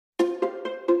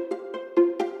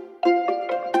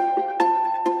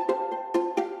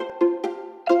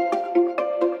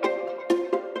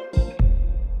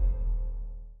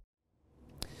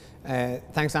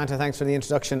Thanks, Santa. Thanks for the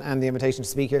introduction and the invitation to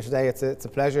speak here today. It's a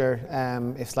pleasure,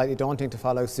 if slightly daunting, to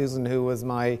follow Susan, who was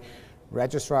my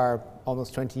registrar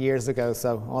almost 20 years ago.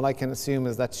 So all I can assume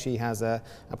is that she has a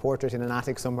portrait in an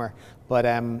attic somewhere. But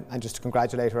and just to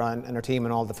congratulate her and her team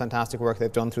on all the fantastic work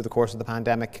they've done through the course of the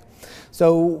pandemic.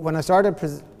 So when I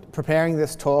started preparing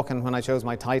this talk and when I chose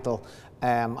my title,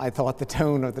 I thought the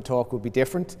tone of the talk would be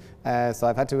different. So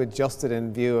I've had to adjust it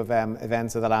in view of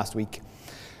events of the last week.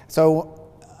 So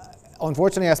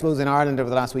unfortunately, I suppose in Ireland over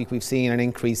the last week we've seen an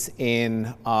increase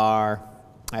in our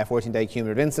 14-day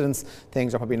cumulative incidence.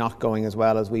 Things are probably not going as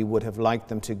well as we would have liked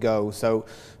them to go. So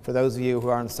for those of you who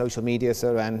are on social media,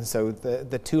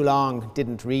 the too long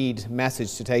didn't read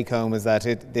message to take home is that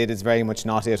it is very much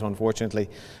not it, unfortunately.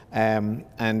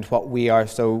 And what we are,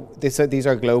 these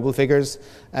are global figures,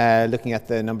 looking at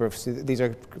the number of, these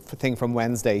are thing from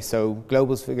Wednesday. So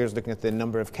global figures looking at the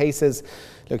number of cases,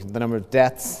 looking at the number of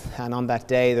deaths, and on that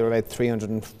day there were about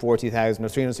 340,000 or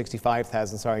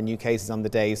 365,000, new cases on the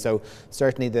day. So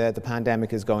certainly the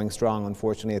pandemic is going strong,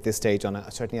 unfortunately, at this stage,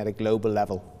 certainly at a global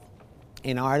level.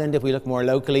 In Ireland, if we look more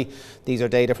locally, these are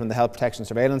data from the Health Protection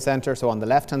Surveillance Centre. So on the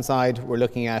left-hand side, we're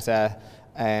looking at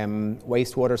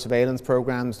wastewater surveillance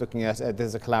programs, looking at, this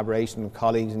is a collaboration with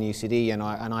colleagues in UCD and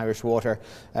Irish Water,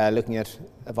 looking at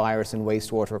a virus in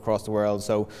wastewater across the world.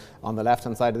 So on the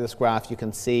left-hand side of this graph, you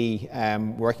can see,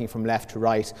 working from left to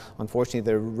right, unfortunately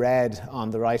the red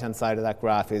on the right-hand side of that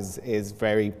graph is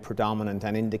very predominant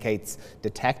and indicates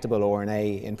detectable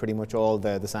RNA in pretty much all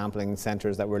the sampling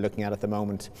centres that we're looking at the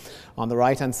moment. On the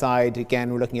right-hand side,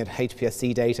 again, we're looking at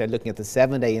HPSC data, looking at the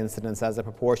 7-day incidence as a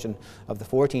proportion of the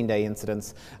 14-day incidence.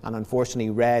 And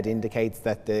unfortunately, red indicates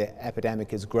that the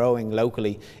epidemic is growing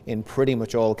locally in pretty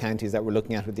much all counties that we're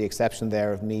looking at, with the exception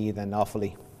there of Meath and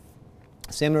Offaly.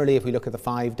 Similarly, if we look at the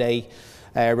 5-day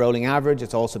rolling average,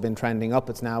 it's also been trending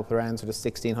up. It's now around sort of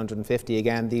 1,650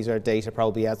 again. These are data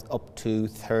probably as up to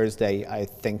Thursday, I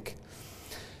think.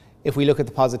 If we look at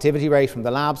the positivity rate from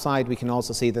the lab side, we can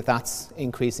also see that that's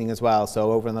increasing as well.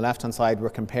 So over on the left-hand side,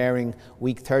 we're comparing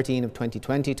week 13 of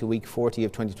 2020 to week 40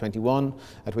 of 2021,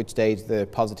 at which stage the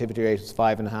positivity rate was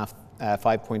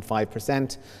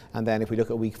 5.5%. And then if we look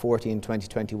at week 40 in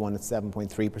 2021, it's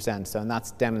 7.3%. So, and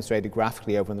that's demonstrated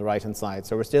graphically over on the right-hand side.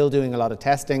 So we're still doing a lot of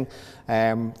testing.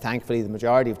 Thankfully, the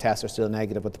majority of tests are still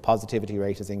negative, but the positivity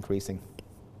rate is increasing.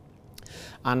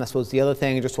 And I suppose the other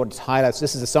thing I just wanted to highlight, so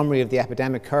this is a summary of the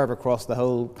epidemic curve across the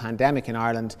whole pandemic in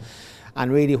Ireland.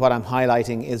 And really what I'm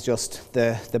highlighting is just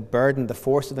the burden, the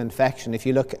force of infection. If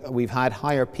you look, we've had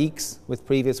higher peaks with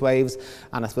previous waves.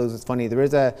 And I suppose it's funny,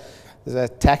 there's a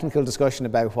technical discussion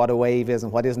about what a wave is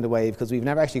and what isn't a wave, because we've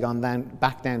never actually gone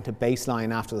back down to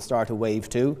baseline after the start of wave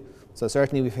 2. So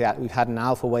certainly we've had an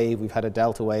alpha wave, we've had a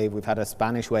delta wave, we've had a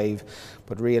Spanish wave,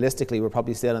 but realistically we're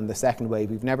probably still in the second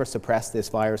wave. We've never suppressed this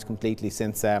virus completely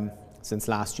since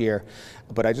last year.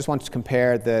 But I just wanted to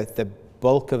compare the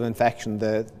bulk of infection.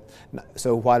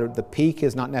 So while the peak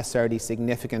is not necessarily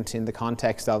significant in the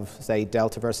context of, say,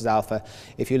 Delta versus Alpha,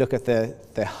 if you look at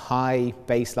the high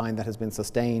baseline that has been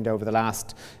sustained over the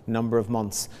last number of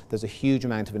months, there's a huge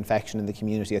amount of infection in the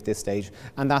community at this stage,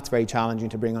 and that's very challenging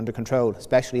to bring under control,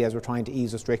 especially as we're trying to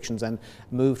ease restrictions and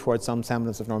move towards some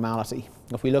semblance of normality.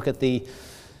 If we look at the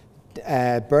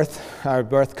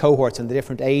birth cohorts and the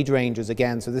different age ranges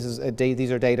again, so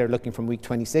these are data looking from week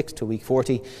 26 to week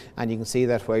 40, and you can see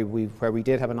that where we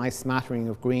did have a nice smattering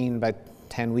of green about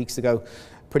 10 weeks ago,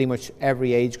 pretty much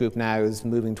every age group now is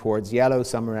moving towards yellow,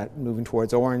 some are moving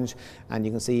towards orange, and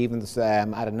you can see even this,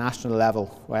 at a national level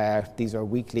where these are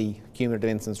weekly cumulative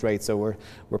incidence rates, so we're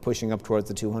pushing up towards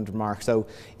the 200 mark. So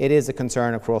it is a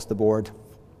concern across the board.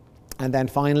 And then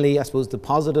finally, I suppose the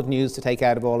positive news to take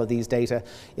out of all of these data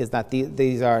is that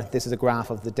this is a graph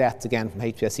of the deaths again from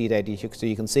HPSC data. So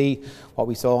you can see what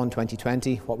we saw in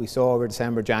 2020, what we saw over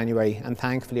December, January, and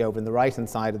thankfully over on the right hand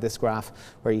side of this graph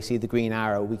where you see the green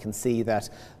arrow, we can see that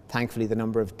thankfully the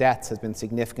number of deaths has been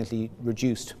significantly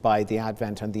reduced by the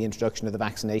advent and the introduction of the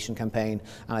vaccination campaign.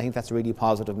 And I think that's a really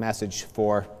positive message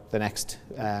for the next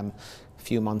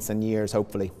few months and years,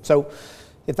 hopefully. So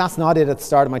if that's not it at the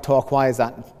start of my talk, why is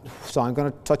that? So I'm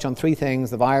going to touch on 3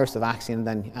 things: the virus, the vaccine,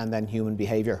 and then human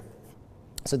behaviour.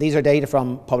 So these are data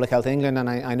from Public Health England, and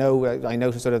I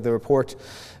noticed sort of the report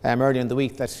earlier in the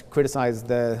week that criticised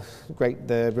the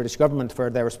British government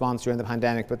for their response during the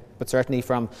pandemic, but certainly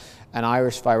from an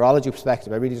Irish virology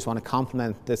perspective, I really just want to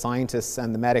compliment the scientists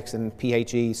and the medics in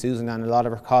PHE, Susan and a lot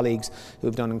of her colleagues who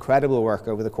have done incredible work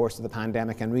over the course of the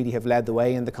pandemic and really have led the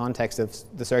way in the context of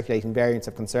the circulating variants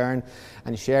of concern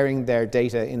and sharing their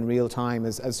data in real time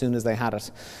as soon as they had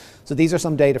it. So these are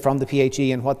some data from the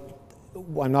PHE, and what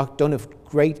don't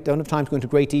have time to go into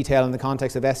great detail in the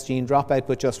context of S gene dropout,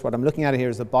 but just what I'm looking at here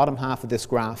is the bottom half of this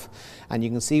graph, and you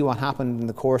can see what happened in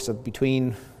the course of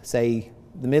between, say,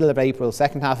 the middle of April,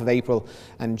 second half of April,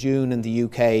 and June in the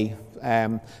UK.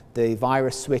 The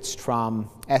virus switched from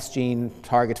S gene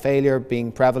target failure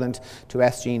being prevalent to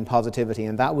S gene positivity,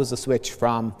 and that was the switch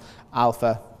from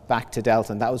Alpha back to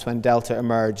Delta, and that was when Delta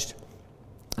emerged.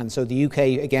 And so the UK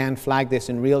again flagged this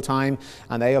in real time,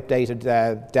 and they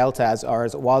updated Delta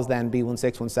as it was then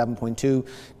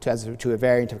B1617.2 to a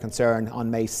variant of concern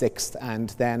on May 6th,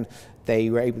 and then they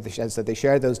were able to, as I said, they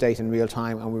shared those data in real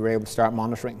time, and we were able to start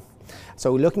monitoring.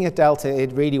 So looking at Delta,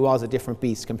 it really was a different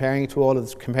beast. Comparing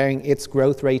its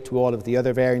growth rate to all of the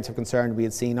other variants of concern we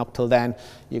had seen up till then,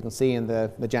 you can see in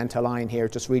the magenta line here,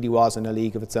 it just really was in a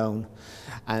league of its own.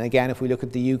 And again, if we look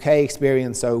at the UK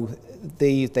experience, so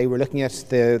they were looking at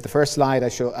the first slide I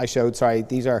showed, sorry,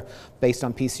 these are based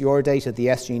on PCR data, the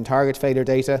S gene target failure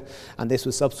data, and this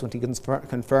was subsequently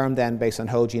confirmed then based on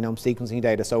whole genome sequencing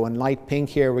data. So in light pink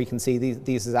here, we can see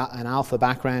these is an alpha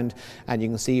background, and you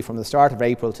can see from the start of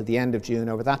April to the end of June,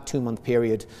 over that 2-month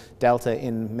period, Delta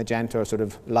in magenta, or sort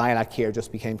of lilac here,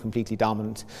 just became completely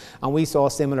dominant. And we saw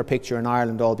a similar picture in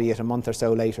Ireland, albeit a month or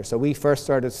so later. So we first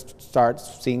started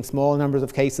seeing small numbers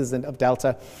of cases of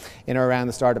Delta in or around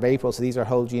the start of April. So these are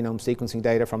whole genome sequencing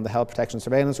data from the Health Protection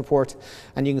Surveillance Report.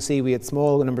 And you can see we had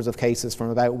small numbers of cases from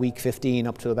about week 15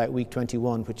 up to about week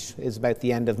 21, which is about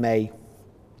the end of May.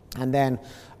 And then,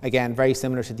 again, very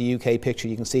similar to the UK picture,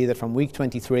 you can see that from week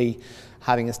 23,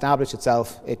 having established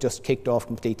itself, it just kicked off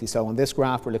completely. So on this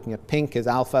graph, we're looking at pink is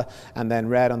alpha, and then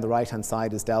red on the right-hand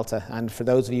side is delta. And for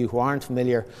those of you who aren't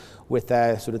familiar with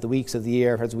sort of the weeks of the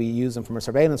year as we use them from a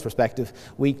surveillance perspective,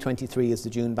 week 23 is the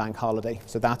June bank holiday.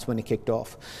 So that's when it kicked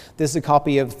off. This is a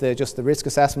copy of just the risk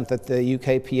assessment that the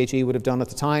UK PHE would have done at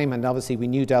the time. And obviously we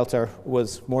knew Delta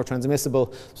was more transmissible,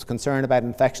 there was concern about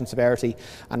infection severity.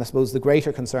 And I suppose the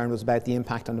greater concern was about the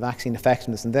impact on the vaccine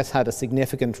effectiveness. And this had a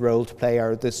significant role to play,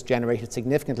 or this generated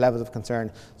significant levels of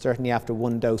concern, certainly after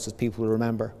one dose, as people will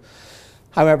remember.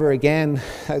 However, again,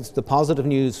 as the positive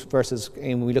news versus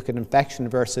when we look at infection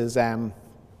versus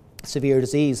severe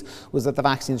disease was that the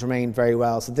vaccines remained very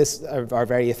well. So this are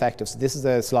very effective. So this is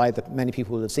a slide that many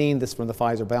people will have seen. This from the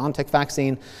Pfizer-BioNTech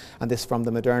vaccine, and this from the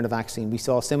Moderna vaccine. We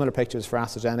saw similar pictures for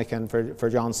AstraZeneca and for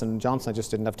Johnson & Johnson. I just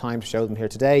didn't have time to show them here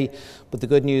today. But the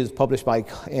good news published by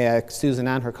Susan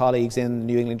and her colleagues in the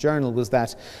New England Journal was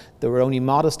that there were only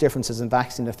modest differences in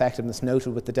vaccine effectiveness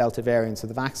noted with the Delta variant. So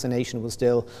the vaccination was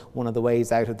still one of the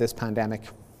ways out of this pandemic.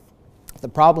 The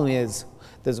problem is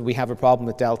we have a problem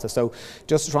with Delta. So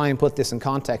just to try and put this in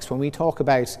context, when we talk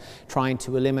about trying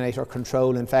to eliminate or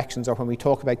control infections, or when we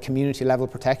talk about community level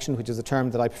protection, which is a term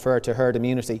that I prefer to herd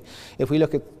immunity, if we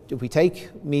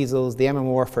take measles, the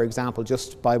MMR, for example,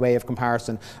 just by way of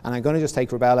comparison, and I'm going to just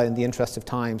take rubella in the interest of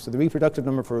time. So the reproductive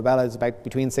number for rubella is about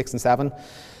between 6 and 7.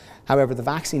 However, the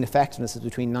vaccine effectiveness is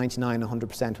between 99 and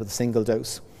 100% with a single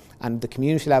dose. And the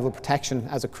community level protection,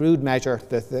 as a crude measure,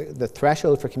 the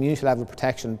threshold for community level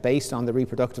protection based on the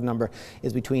reproductive number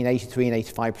is between 83 and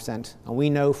 85%. And we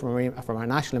know from our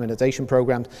national immunisation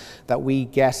programme that we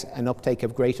get an uptake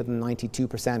of greater than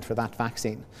 92% for that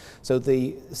vaccine. So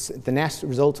the net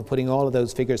result of putting all of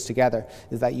those figures together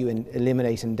is that you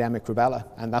eliminate endemic rubella.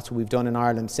 And that's what we've done in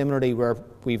Ireland. Similarly,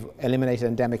 we've eliminated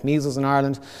endemic measles in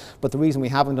Ireland. But the reason we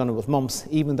haven't done it with mumps,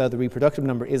 even though the reproductive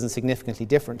number isn't significantly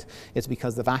different, is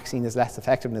because the vaccine is less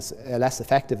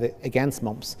effective against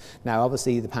mumps. Now,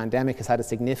 obviously, the pandemic has had a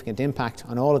significant impact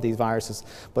on all of these viruses,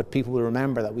 but people will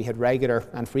remember that we had regular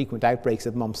and frequent outbreaks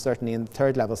of mumps, certainly in the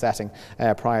third level setting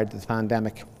prior to the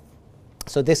pandemic.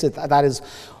 So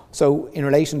so in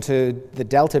relation to the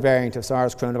Delta variant of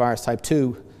SARS coronavirus type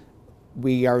 2,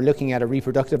 we are looking at a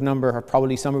reproductive number of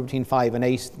probably somewhere between 5 and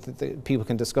 8. People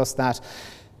can discuss that.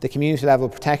 The community level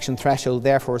protection threshold,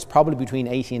 therefore, is probably between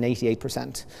 80 and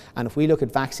 88%. And if we look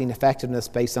at vaccine effectiveness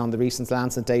based on the recent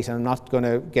Lancet data, I'm not going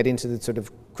to get into the sort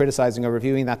of criticising or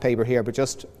reviewing that paper here, but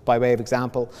just by way of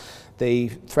example, the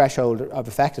threshold of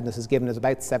effectiveness is given as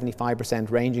about 75%,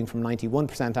 ranging from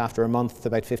 91% after a month to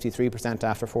about 53%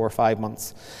 after 4 or 5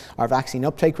 months. Our vaccine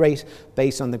uptake rate,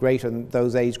 based on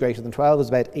those aged greater than 12, is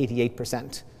about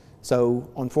 88%. So,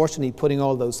 unfortunately, putting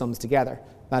all those sums together,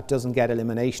 that doesn't get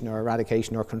elimination or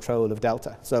eradication or control of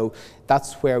Delta. So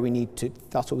that's what we need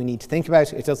to think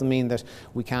about. It doesn't mean that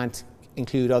we can't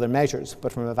include other measures,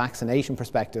 but from a vaccination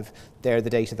perspective, they're the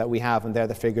data that we have and they're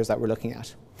the figures that we're looking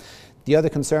at. The other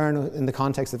concern in the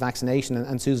context of vaccination,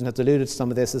 and Susan has alluded to some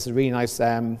of this is really nice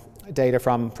data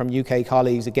from UK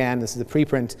colleagues. Again, this is a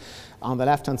preprint. On the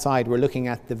left-hand side, we're looking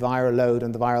at the viral load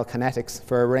and the viral kinetics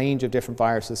for a range of different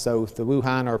viruses. So the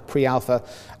Wuhan or pre-alpha,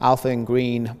 alpha in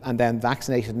green, and then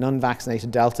vaccinated and unvaccinated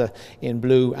delta in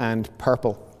blue and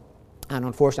purple. And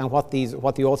unfortunately,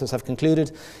 what the authors have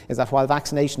concluded is that while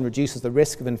vaccination reduces the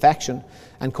risk of infection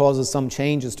and causes some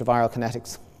changes to viral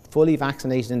kinetics, fully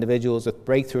vaccinated individuals with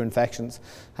breakthrough infections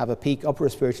have a peak upper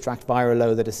respiratory tract viral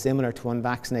load that is similar to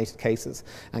unvaccinated cases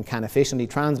and can efficiently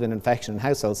transmit infection in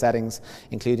household settings,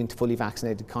 including to fully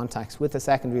vaccinated contacts, with a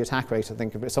secondary attack rate, I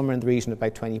think, of somewhere in the region of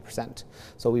about 20%.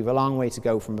 So we have a long way to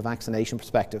go from a vaccination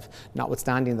perspective,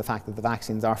 notwithstanding the fact that the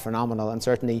vaccines are phenomenal. And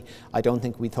certainly, I don't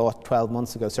think we thought 12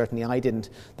 months ago, certainly I didn't,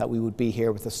 that we would be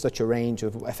here with such a range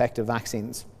of effective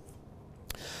vaccines.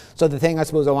 So the thing I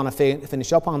suppose I want to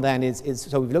finish up on then is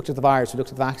so we've looked at the virus, we've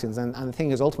looked at the vaccines, and the thing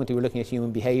is ultimately we're looking at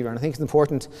human behaviour. And I think it's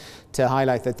important to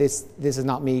highlight that this is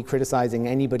not me criticising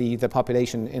anybody. The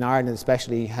population in Ireland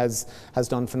especially has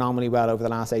done phenomenally well over the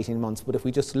last 18 months. But if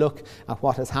we just look at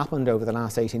what has happened over the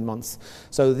last 18 months,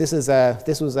 so this was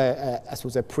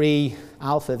a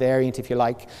pre-alpha variant, if you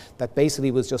like, that basically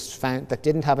was just found that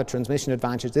didn't have a transmission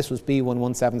advantage. This was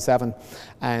B1177,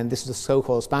 and this is a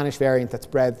so-called Spanish variant that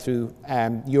spread through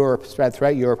spread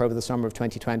throughout Europe over the summer of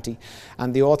 2020.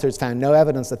 And the authors found no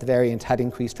evidence that the variant had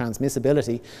increased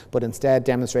transmissibility, but instead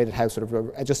demonstrated how sort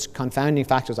of just confounding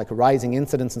factors like a rising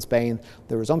incidence in Spain,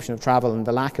 the resumption of travel, and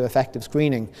the lack of effective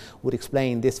screening would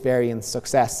explain this variant's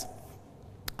success.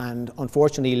 And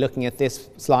unfortunately, looking at this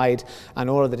slide and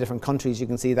all of the different countries, you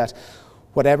can see that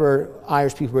whatever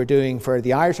Irish people were doing for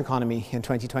the Irish economy in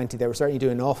 2020, they were certainly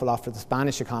doing an awful lot for the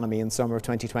Spanish economy in summer of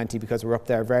 2020, because we're up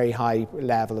there a very high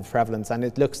level of prevalence. And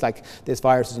it looks like this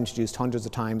virus was introduced hundreds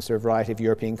of times to a variety of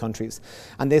European countries.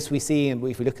 And this we see, and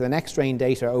if we look at the next strain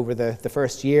data over the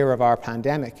first year of our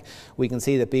pandemic, we can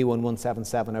see that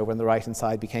B1177 over on the right hand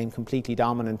side became completely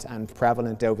dominant and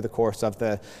prevalent over the course of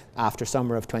the after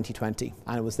summer of 2020.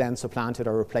 And it was then supplanted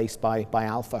or replaced by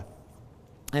Alpha.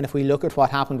 And if we look at what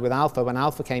happened with Alpha, when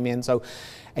Alpha came in, so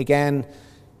again,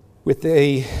 with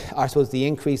the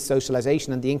increased socialisation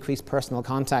and the increased personal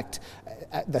contact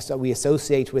that we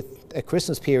associate with a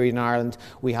Christmas period in Ireland,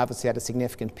 we obviously had a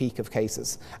significant peak of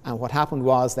cases. And what happened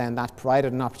was then that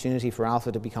provided an opportunity for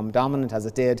Alpha to become dominant as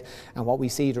it did. And what we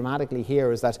see dramatically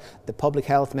here is that the public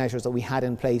health measures that we had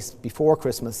in place before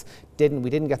Christmas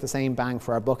we didn't get the same bang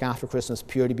for our buck after Christmas,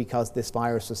 purely because this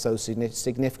virus was so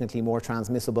significantly more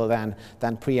transmissible than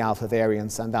pre-alpha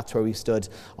variants, and that's where we stood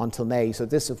until May. So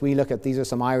this, if we look at, these are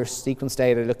some Irish sequence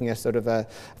data looking at sort of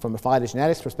from a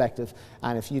phylogenetics perspective,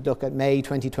 and if you look at May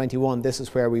 2021, this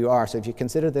is where we are. So if you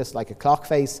consider this like a clock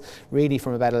face, really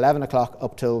from about 11 o'clock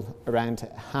up till around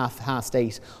half past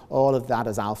 8, all of that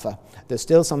is Alpha. There's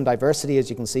still some diversity, as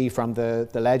you can see from the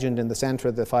legend in the centre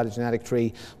of the phylogenetic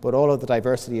tree, but all of the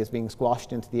diversity is being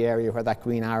squashed into the area where that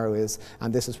green arrow is,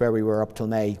 and this is where we were up till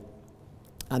May.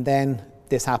 And then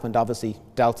this happened, obviously,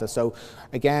 Delta. So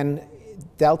again,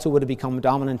 Delta would have become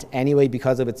dominant anyway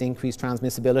because of its increased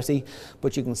transmissibility,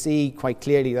 but you can see quite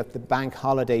clearly that the bank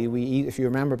holiday, if you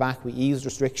remember back, we eased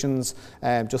restrictions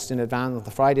just in advance of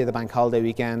the Friday of the bank holiday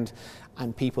weekend,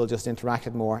 and people just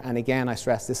interacted more. And again, I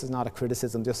stress, this is not a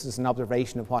criticism, this is an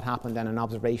observation of what happened and an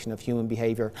observation of human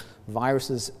behaviour.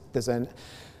 Viruses, there's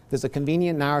a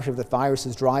convenient narrative that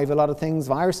viruses drive a lot of things.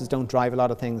 Viruses don't drive a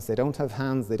lot of things. They don't have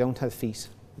hands, they don't have feet.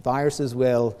 Viruses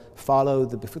will follow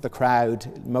the crowd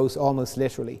almost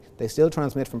literally. They still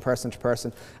transmit from person to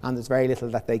person, and there's very little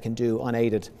that they can do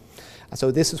unaided. And so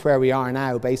this is where we are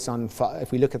now, based on,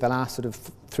 if we look at the last sort of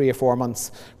 3 or 4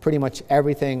 months, pretty much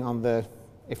everything on the,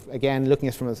 again, looking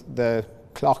at it from the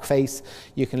clock face,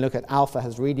 you can look at Alpha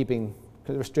has really been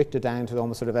restricted down to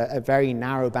almost sort of a very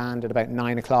narrow band at about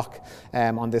 9 o'clock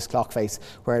on this clock face,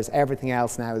 whereas everything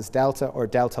else now is Delta or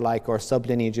Delta-like or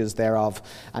sublineages thereof.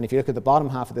 And if you look at the bottom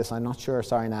half of this, I'm not sure,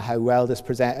 sorry now, how well this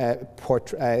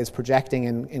is projecting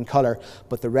in colour,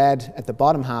 but the red at the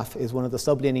bottom half is one of the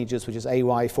sublineages, which is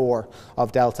AY4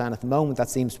 of Delta, and at the moment that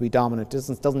seems to be dominant. It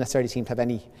doesn't necessarily seem to have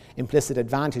any implicit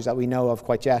advantage that we know of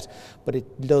quite yet, but it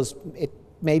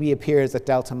maybe appears that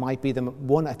Delta might be the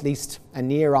one, at least a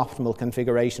near optimal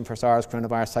configuration for SARS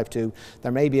coronavirus type 2.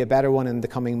 There may be a better one in the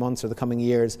coming months or the coming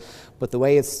years, but the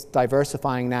way it's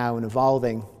diversifying now and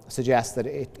evolving suggests that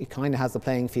it kind of has the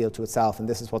playing field to itself, and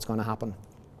this is what's going to happen.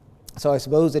 So I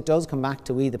suppose it does come back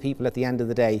to we the people at the end of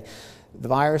the day. The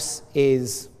virus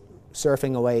is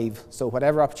surfing a wave. So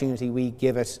whatever opportunity we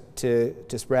give it to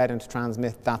spread and to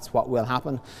transmit, that's what will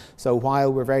happen. So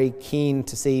while we're very keen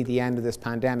to see the end of this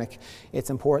pandemic, it's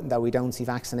important that we don't see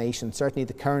vaccination. Certainly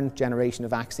the current generation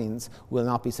of vaccines will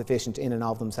not be sufficient in and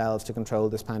of themselves to control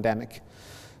this pandemic.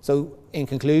 So in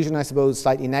conclusion, I suppose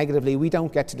slightly negatively, we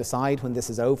don't get to decide when this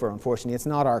is over. Unfortunately, it's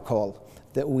not our call.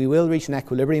 That we will reach an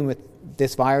equilibrium with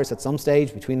this virus at some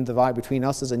stage between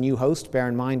us as a new host. Bear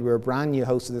in mind, we're a brand new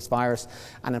host of this virus,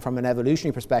 and then from an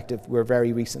evolutionary perspective, we're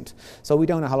very recent. So we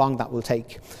don't know how long that will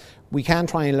take. We can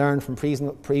try and learn from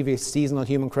previous seasonal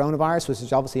human coronavirus, which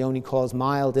has obviously only caused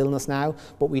mild illness now,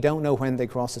 but we don't know when they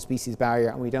crossed the species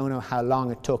barrier, and we don't know how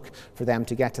long it took for them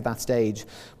to get to that stage.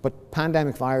 But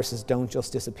pandemic viruses don't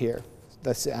just disappear.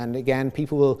 And again,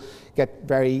 people will get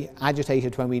very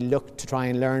agitated when we look to try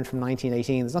and learn from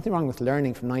 1918. There's nothing wrong with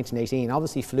learning from 1918.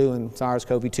 Obviously, flu and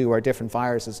SARS-CoV-2 are different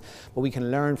viruses, but we can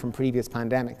learn from previous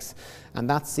pandemics. And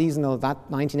that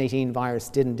 1918 virus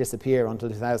didn't disappear until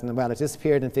 2000. Well, it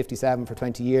disappeared in 57 for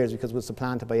 20 years because it was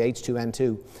supplanted by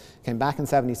H2N2. Came back in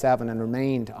 77 and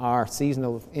remained our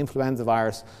seasonal influenza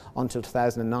virus until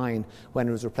 2009, when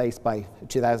it was replaced by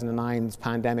 2009's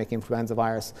pandemic influenza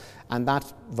virus. And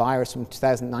that virus from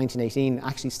 1918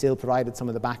 actually still provided some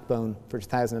of the backbone for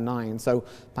 2009. So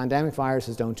pandemic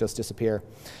viruses don't just disappear.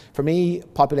 For me,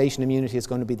 population immunity is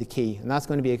going to be the key, and that's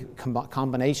going to be a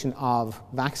combination of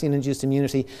vaccine-induced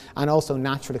immunity and also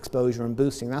natural exposure and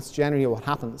boosting. That's generally what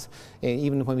happens.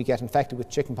 Even when we get infected with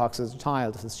chickenpox as a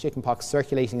child, this is chickenpox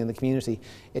circulating in the community,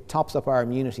 it tops up our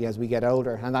immunity as we get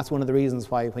older, and that's one of the reasons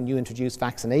why when you introduce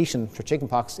vaccination for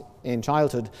chickenpox in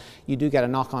childhood, you do get a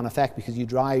knock-on effect because you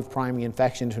drive primary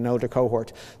infection to an older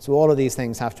cohort. So all of these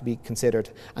things have to be considered.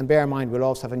 And bear in mind, we'll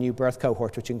also have a new birth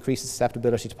cohort, which increases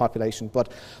susceptibility to population.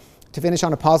 But to finish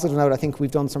on a positive note, I think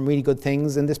we've done some really good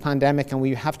things in this pandemic, and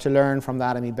we have to learn from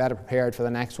that and be better prepared for the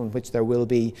next one, which there will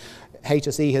be.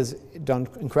 HSE has done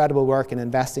incredible work in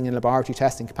investing in laboratory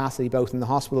testing capacity, both in the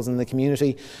hospitals and the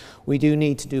community. We do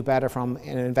need to do better from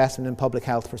an investment in public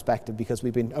health perspective, because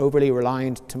we've been overly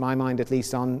reliant, to my mind at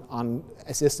least, on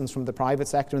assistance from the private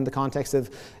sector in the context of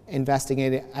investing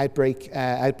in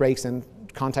outbreaks and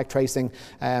contact tracing,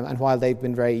 and while they've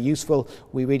been very useful,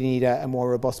 we really need a more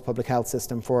robust public health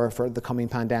system for the coming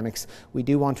pandemics. We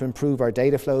do want to improve our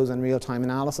data flows and real-time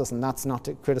analysis, and that's not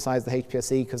to criticise the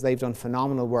HPSC, because they've done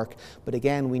phenomenal work, but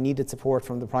again, we needed support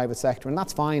from the private sector, and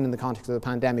that's fine in the context of the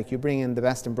pandemic. You bring in the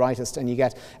best and brightest and you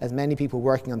get as many people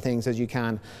working on things as you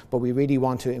can, but we really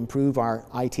want to improve our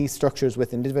IT structures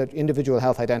with individual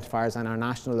health identifiers and our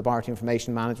national laboratory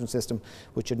information management system,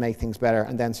 which should make things better.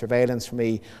 And then surveillance, for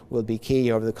me, will be key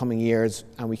over the coming years,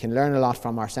 and we can learn a lot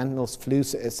from our Sentinel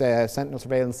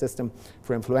surveillance system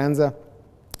for influenza,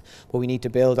 but we need to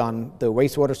build on the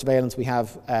wastewater surveillance we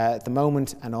have at the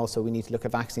moment, and also we need to look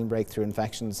at vaccine breakthrough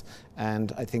infections.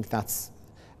 And I think that's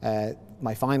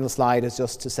my final slide is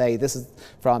just to say this is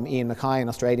from Ian Mackay, an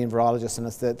Australian virologist, and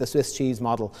it's the Swiss cheese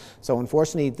model. So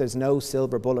unfortunately, there's no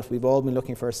silver bullet. We've all been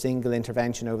looking for a single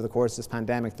intervention over the course of this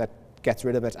pandemic that gets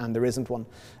rid of it, and there isn't one.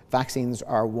 Vaccines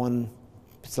are one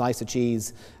slice of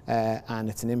cheese, and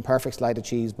it's an imperfect slice of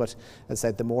cheese, but as I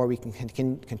said, the more we can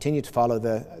continue to follow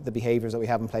the behaviours that we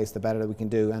have in place, the better that we can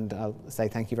do. And I'll say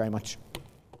thank you very much.